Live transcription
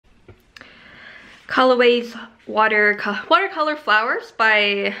Colorways Watercolor Flowers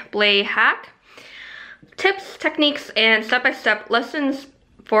by Blay Hack. Tips, techniques, and step-by-step lessons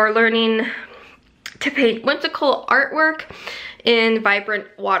for learning to paint whimsical artwork in vibrant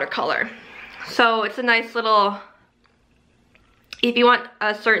watercolor. So it's a nice little, if you want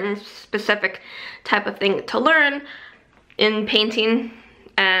a certain specific type of thing to learn in painting,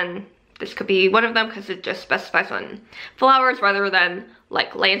 and this could be one of them because it just specifies on flowers rather than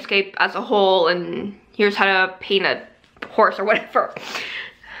like landscape as a whole, and here's how to paint a horse or whatever.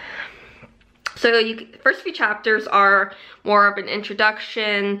 So first few chapters are more of an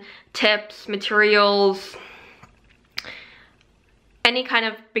introduction, tips, materials, any kind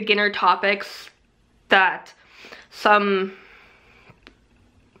of beginner topics that some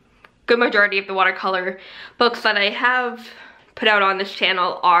good majority of the watercolor books that I have put out on this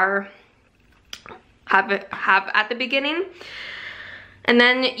channel have at the beginning. And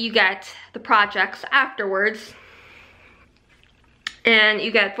then you get the projects afterwards, and you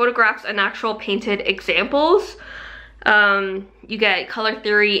get photographs and actual painted examples. You get color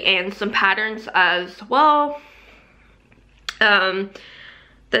theory and some patterns as well.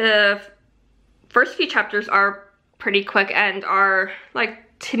 The first few chapters are pretty quick and are, like,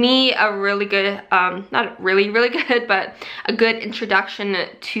 to me, a really good, not really good, but a good introduction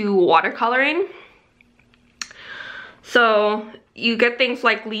to watercoloring. So you get things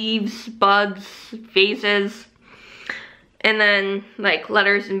like leaves, buds, vases, and then like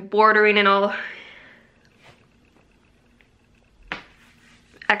letters and bordering and all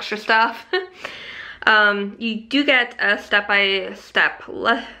extra stuff. You do get a step-by-step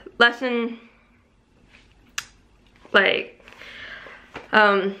lesson, like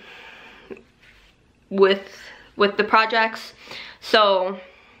with the projects. So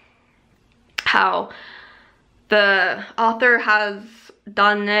how the author has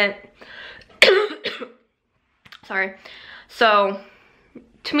done it. Sorry. So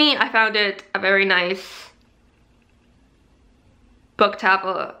to me, I found it a very nice book to have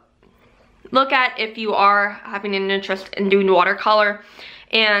a look at if you are having an interest in doing watercolor.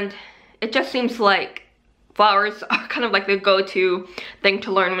 And it just seems like flowers are kind of like the go-to thing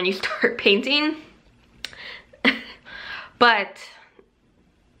to learn when you start painting. But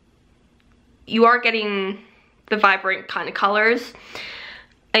you are getting the vibrant kind of colors,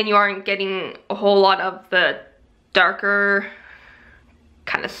 and you aren't getting a whole lot of the darker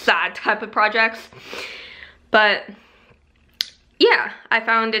kind of sad type of projects. But yeah, I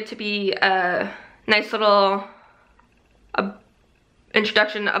found it to be a nice little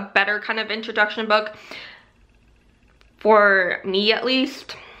introduction, a better kind of introduction book for me at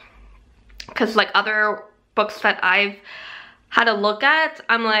least, because like other books that I've had a look at,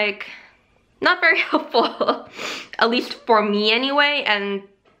 I'm like, not very helpful, at least for me anyway. And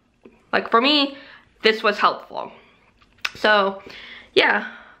like for me, this was helpful. So yeah,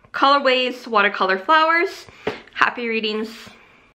 Colorways Watercolor Flowers. Happy readings.